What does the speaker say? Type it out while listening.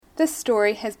This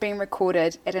story has been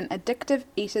recorded at an Addictive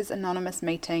Eaters Anonymous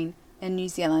meeting in New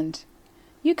Zealand.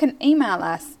 You can email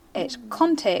us at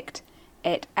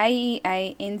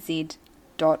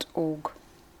contact@aeanz.org.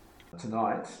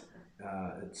 Tonight,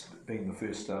 it's being the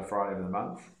first Friday of the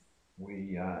month,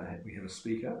 we have a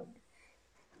speaker.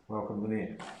 Welcome,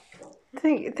 Lynnette.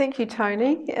 Thank you,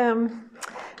 Tony.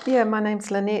 My name's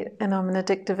Lynnette and I'm an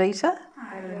addictive eater.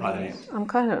 Hi, Lynnette. I'm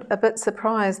kind of a bit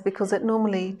surprised because it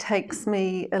normally takes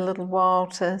me a little while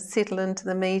to settle into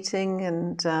the meeting,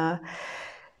 and I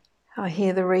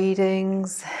hear the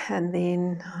readings and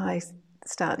then I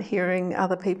start hearing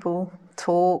other people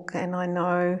talk, and I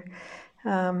know,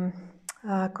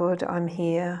 good, I'm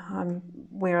here, I'm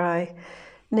where I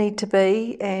need to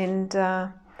be, and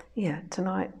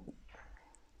tonight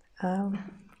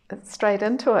it's straight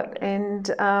into it, and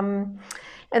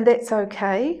that's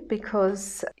okay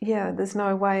because there's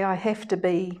no way I have to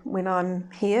be when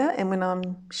I'm here and when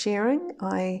I'm sharing.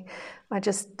 I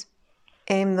just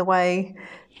am the way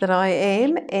that I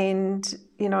am, and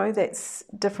that's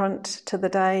different to the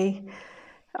day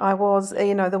I was,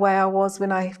 the way I was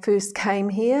when I first came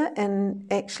here,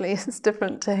 and actually it's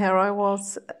different to how I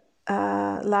was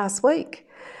last week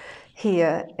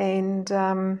here, and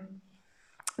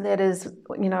that is,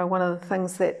 one of the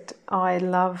things that I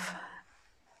love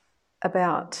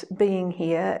about being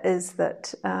here is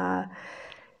that, I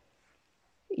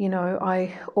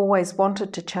always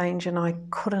wanted to change and I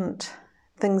couldn't.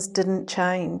 Things didn't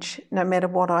change no matter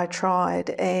what I tried,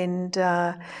 and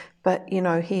but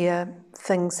here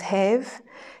things have,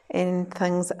 and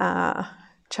things are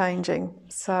changing.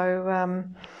 So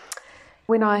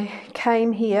when I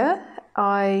came here,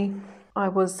 I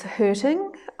was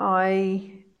hurting.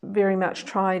 I very much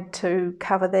tried to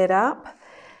cover that up.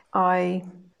 I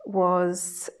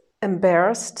was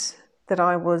embarrassed that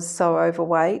I was so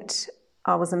overweight.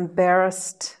 I was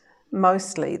embarrassed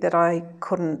mostly that I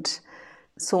couldn't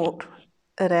sort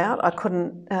it out. I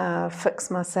couldn't fix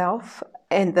myself,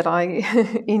 and that I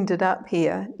ended up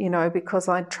here, because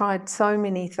I'd tried so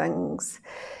many things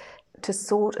to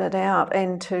sort it out,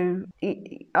 and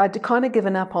I'd kind of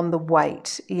given up on the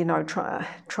weight,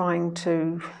 trying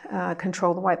to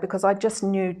control the weight, because I just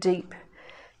knew deep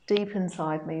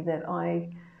inside me that I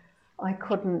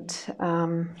couldn't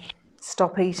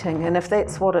stop eating, and if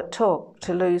that's what it took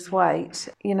to lose weight,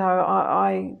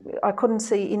 I couldn't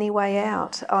see any way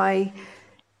out. I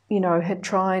had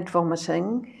tried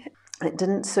vomiting. It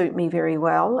didn't suit me very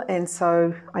well, and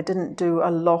so I didn't do a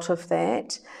lot of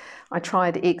that. I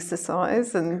tried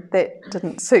exercise, and that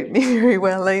didn't suit me very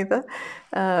well either.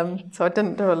 So I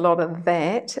didn't do a lot of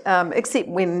that, except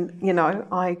when,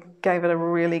 I gave it a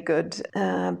really good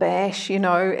bash,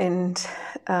 and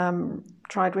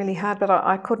tried really hard, but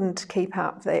I couldn't keep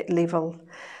up that level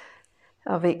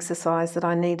of exercise that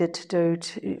I needed to do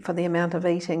for the amount of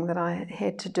eating that I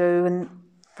had to do. And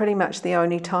pretty much the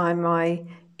only time I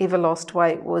ever lost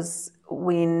weight was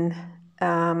when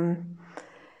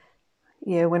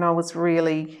when I was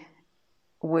really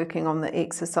working on the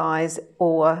exercise,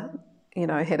 or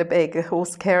had a bag of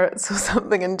horse carrots or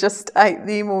something and just ate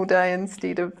them all day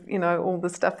instead of all the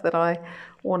stuff that I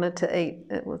wanted to eat.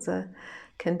 It was a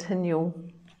continual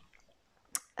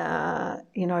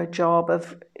job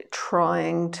of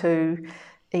trying to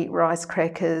eat rice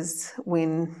crackers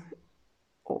when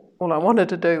all I wanted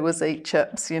to do was eat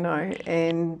chips,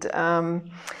 and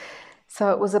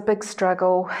so it was a big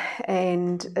struggle,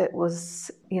 and it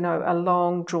was, a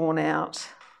long, drawn-out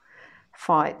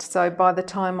fight. So by the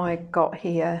time I got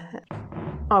here,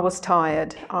 I was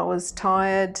tired. I was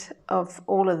tired of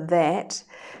all of that,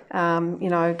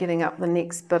 getting up the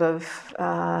next bit of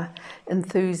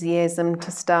enthusiasm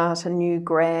to start a new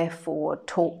graph or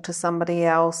talk to somebody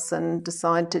else and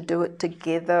decide to do it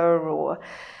together, or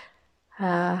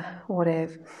what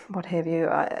have you.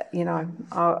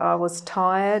 I was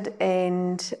tired,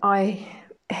 and I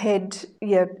had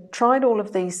tried all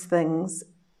of these things,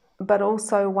 but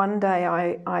also one day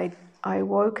I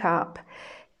woke up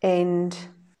and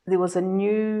there was a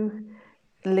new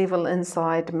level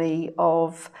inside me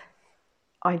of,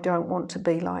 I don't want to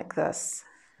be like this.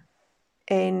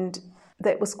 And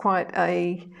that was quite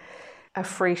a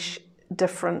fresh,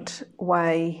 different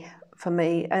way for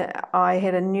me. I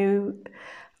had a new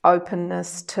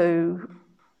openness to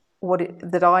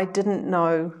that I didn't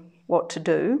know what to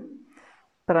do,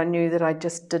 but I knew that I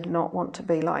just did not want to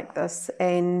be like this.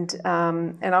 And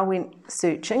I went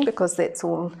searching, because that's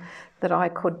all that I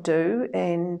could do.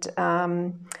 And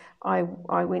I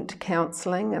went to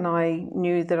counselling, and I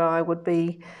knew that I would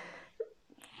be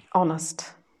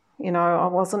honest. I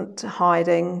wasn't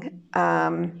hiding.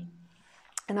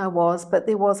 And I was, but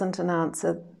there wasn't an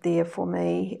answer there for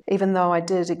me, even though I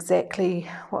did exactly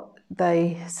what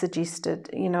they suggested,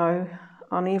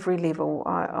 on every level.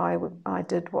 I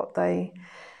did what they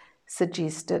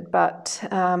suggested, but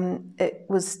it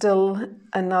was still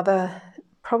another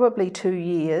probably 2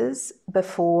 years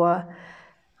before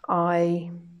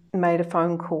I made a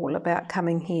phone call about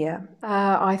coming here.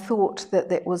 I thought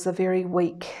that was a very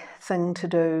weak thing to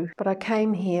do, but I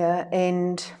came here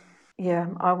and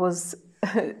I was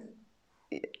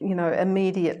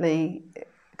immediately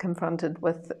confronted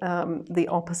with the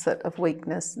opposite of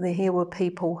weakness. Here were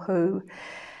people who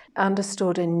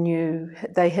understood and knew.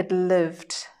 They had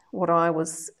lived what I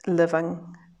was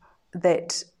living,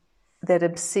 that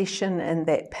obsession and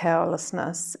that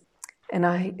powerlessness. And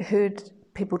I heard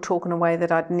people talk in a way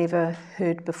that I'd never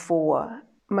heard before.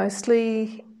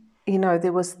 Mostly,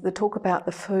 there was the talk about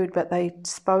the food, but they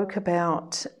spoke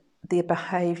about their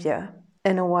behaviour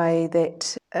in a way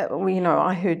that,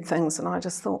 I heard things and I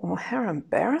just thought, well, how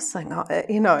embarrassing,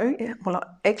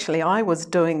 actually I was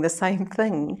doing the same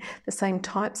thing, the same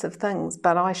types of things,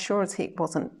 but I sure as heck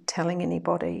wasn't telling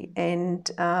anybody. And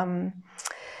I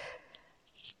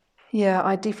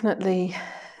definitely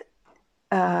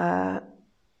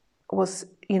was,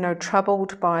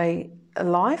 troubled by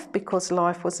life, because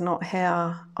life was not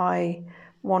how I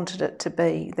wanted it to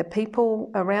be. The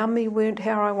people around me weren't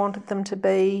how I wanted them to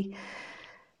be.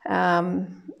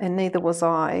 And neither was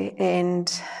I.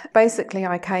 And basically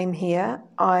I came here,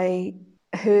 I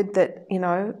heard that,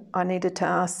 I needed to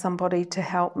ask somebody to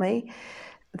help me.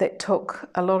 That took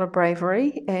a lot of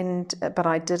bravery, but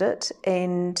I did it.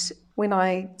 And when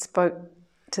I spoke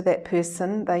to that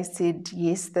person, they said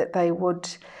yes, that they would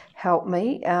help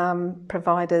me,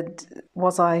 provided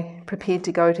was I prepared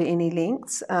to go to any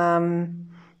lengths, and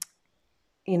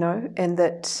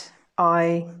that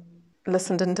I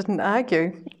listened and didn't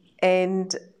argue.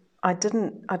 And I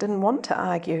didn't want to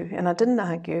argue, and I didn't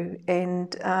argue.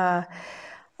 And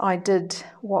I did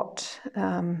what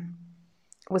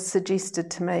was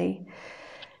suggested to me,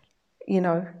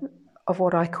 of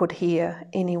what I could hear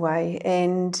anyway.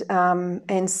 And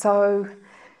so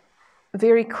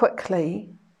very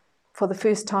quickly, for the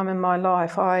first time in my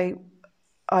life, I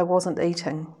wasn't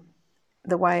eating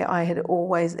the way I had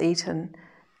always eaten.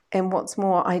 And what's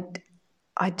more, I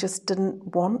just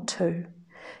didn't want to.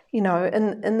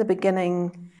 In the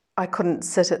beginning, I couldn't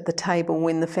sit at the table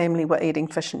when the family were eating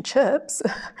fish and chips.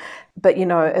 But,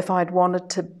 if I'd wanted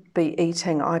to be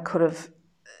eating, I could have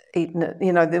eaten it.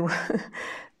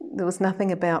 There was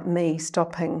nothing about me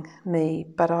stopping me.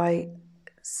 But I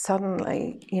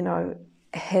suddenly,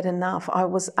 had enough. I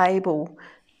was able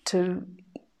to,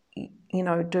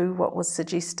 do what was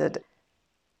suggested.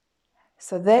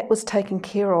 So that was taken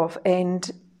care of. And,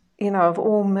 of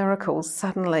all miracles,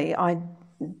 suddenly I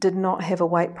did not have a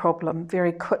weight problem.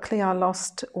 Very quickly I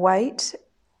lost weight,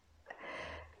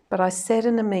 but I sat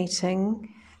in a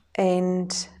meeting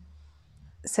and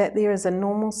sat there as a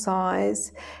normal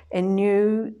size and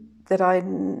knew that I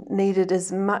needed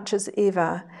as much as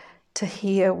ever to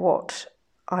hear what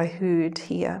I heard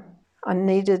here. I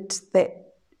needed that,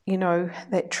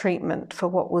 that treatment for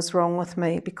what was wrong with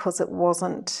me, because it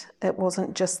wasn't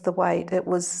just the weight. It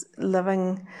was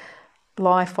living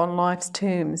life on life's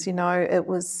terms. It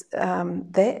was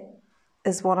that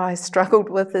is what I struggled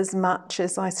with as much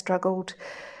as I struggled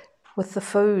with the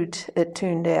food, it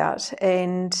turned out.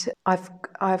 And I've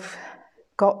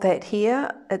got that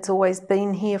here. It's always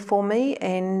been here for me,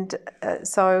 and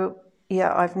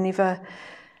I've never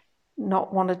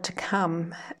not wanted to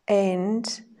come.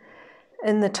 And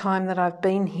in the time that I've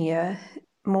been here,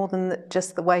 more than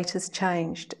just the weight has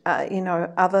changed.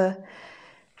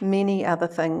 Many other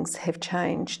things have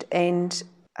changed and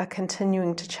are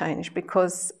continuing to change,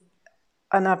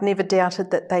 and I've never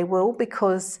doubted that they will,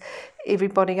 because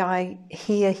everybody I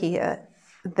hear here,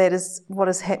 that is what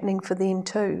is happening for them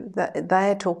too. That they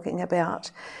are talking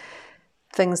about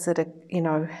things that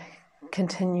are,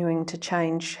 continuing to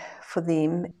change for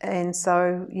them. And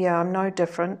so, I'm no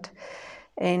different,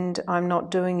 and I'm not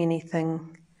doing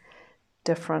anything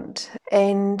different.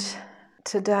 And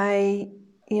today,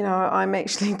 I'm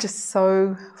actually just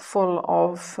so full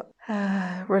of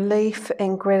relief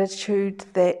and gratitude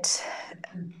that,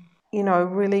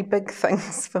 really big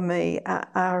things for me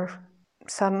are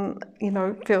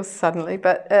feels suddenly,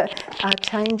 but are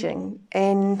changing.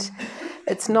 And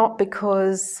it's not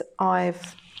because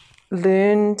I've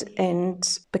learned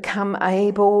and become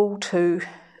able to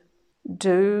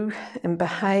do and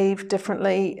behave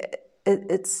differently.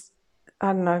 It's I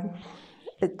don't know.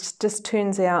 It just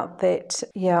turns out that,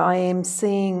 I am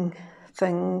seeing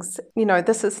things.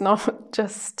 This is not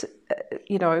just,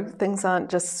 things aren't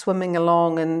just swimming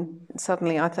along and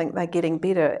suddenly I think they're getting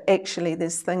better. Actually,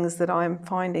 there's things that I'm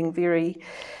finding very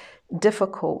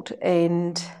difficult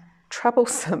and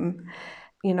troublesome,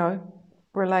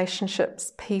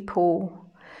 relationships,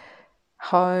 people,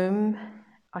 home.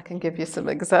 I can give you some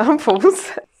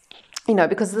examples,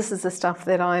 because this is the stuff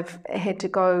that I've had to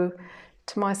go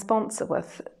to my sponsor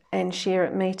with and share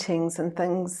at meetings and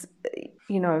things,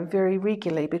 very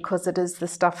regularly, because it is the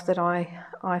stuff that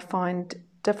I find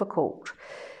difficult.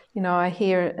 I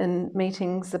hear in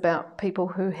meetings about people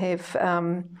who have,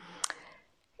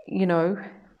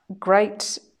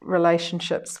 great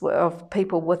relationships of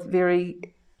people with very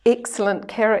excellent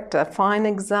character, fine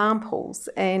examples.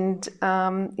 And,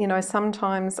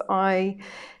 sometimes I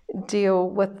deal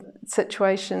with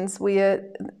situations where,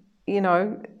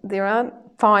 there aren't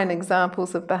fine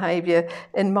examples of behaviour,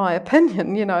 in my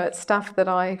opinion. It's stuff that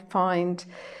I find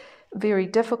very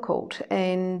difficult,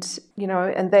 and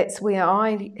and that's where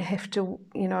I have to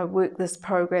work this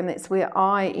program. That's where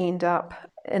I end up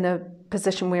in a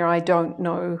position where I don't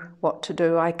know what to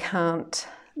do. I can't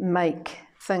make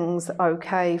things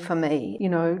okay for me.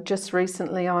 Just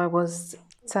recently I was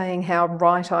saying how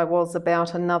right I was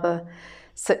about another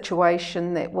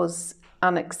situation that was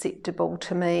unacceptable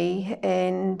to me,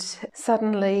 and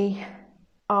suddenly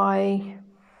I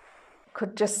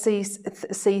could just see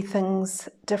things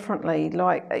differently.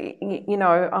 Like,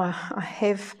 I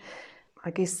have, I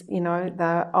guess,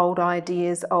 the old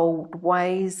ideas, old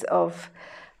ways of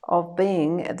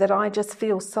being, that I just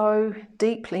feel so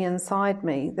deeply inside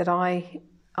me that I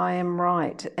am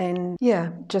right. And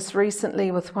just recently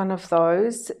with one of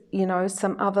those,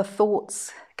 some other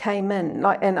thoughts came in,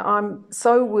 and I'm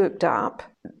so worked up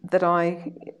that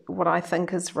what I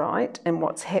think is right and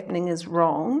what's happening is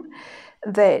wrong,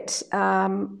 that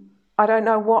I don't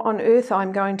know what on earth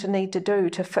I'm going to need to do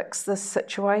to fix this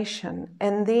situation.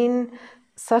 And then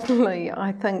suddenly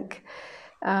I think,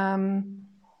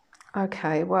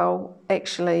 okay, well,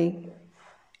 actually,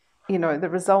 the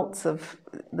results of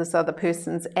this other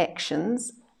person's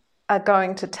actions are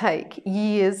going to take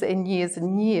years and years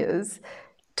and years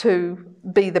to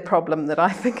be the problem that I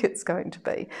think it's going to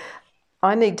be.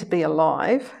 I need to be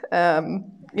alive,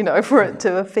 for it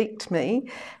to affect me,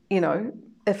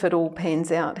 if it all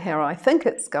pans out how I think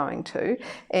it's going to,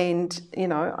 and,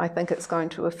 I think it's going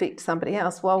to affect somebody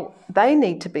else. Well, they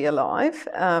need to be alive,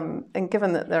 and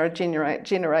given that they're a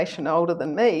generation older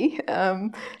than me,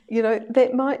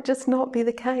 that might just not be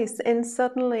the case. And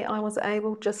suddenly I was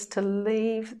able just to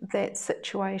leave that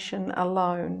situation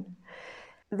alone.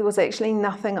 There was actually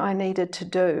nothing I needed to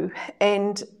do.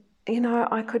 And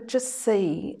I could just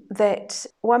see that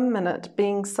 1 minute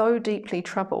being so deeply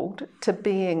troubled to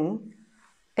being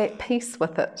at peace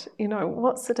with it.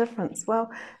 What's the difference?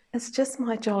 Well, it's just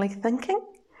my jolly thinking.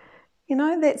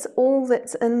 That's all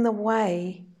that's in the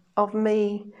way of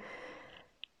me,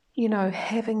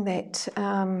 having that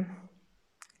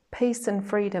peace and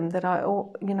freedom that I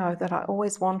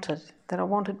always wanted, that I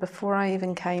wanted before I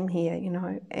even came here,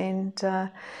 And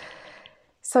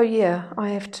so, I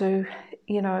have to,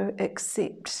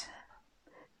 accept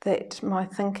that my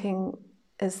thinking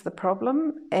is the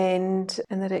problem, and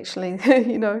that actually,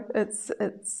 there's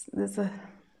a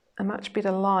much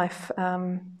better life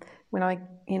when I,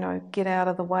 get out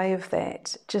of the way of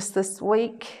that. Just this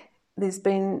week,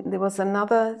 there was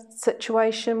another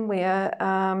situation where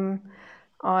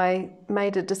I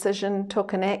made a decision,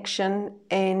 took an action,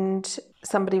 and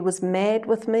somebody was mad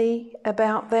with me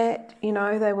about that.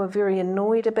 They were very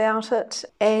annoyed about it,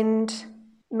 and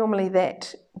normally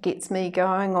that gets me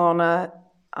going on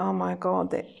oh my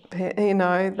God,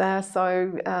 they're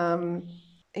so,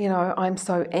 I'm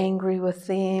so angry with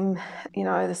them.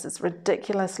 This is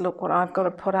ridiculous. Look what I've got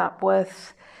to put up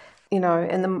with,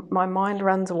 and my mind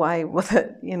runs away with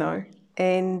it,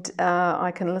 and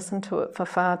I can listen to it for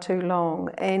far too long.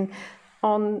 And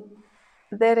on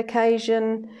that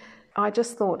occasion, I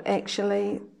just thought,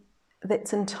 actually,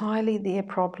 that's entirely their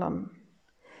problem.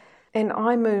 And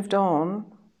I moved on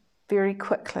very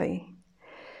quickly.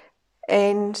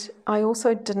 And I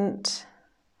also didn't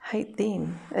hate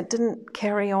them. It didn't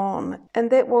carry on. And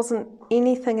that wasn't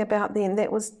anything about them.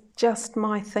 That was just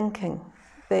my thinking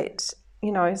that,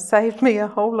 saved me a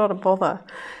whole lot of bother.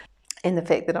 And the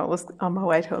fact that I was on my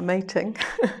way to a meeting,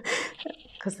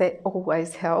 because that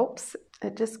always helps.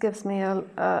 It just gives me a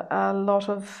lot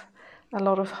of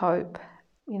hope.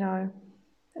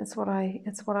 It's what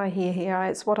I hear here.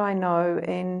 It's what I know,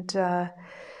 and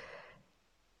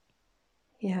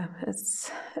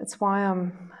it's why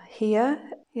I'm here.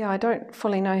 I don't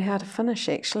fully know how to finish,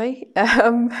 actually.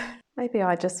 Maybe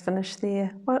I just finish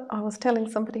there. What I was telling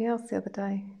somebody else the other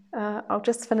day. I'll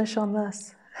just finish on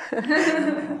this.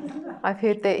 I've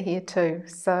heard that here too.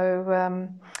 So,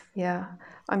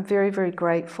 I'm very, very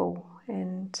grateful,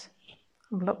 and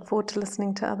I look forward to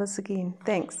listening to others again.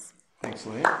 Thanks. Thanks,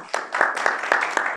 Lynnette.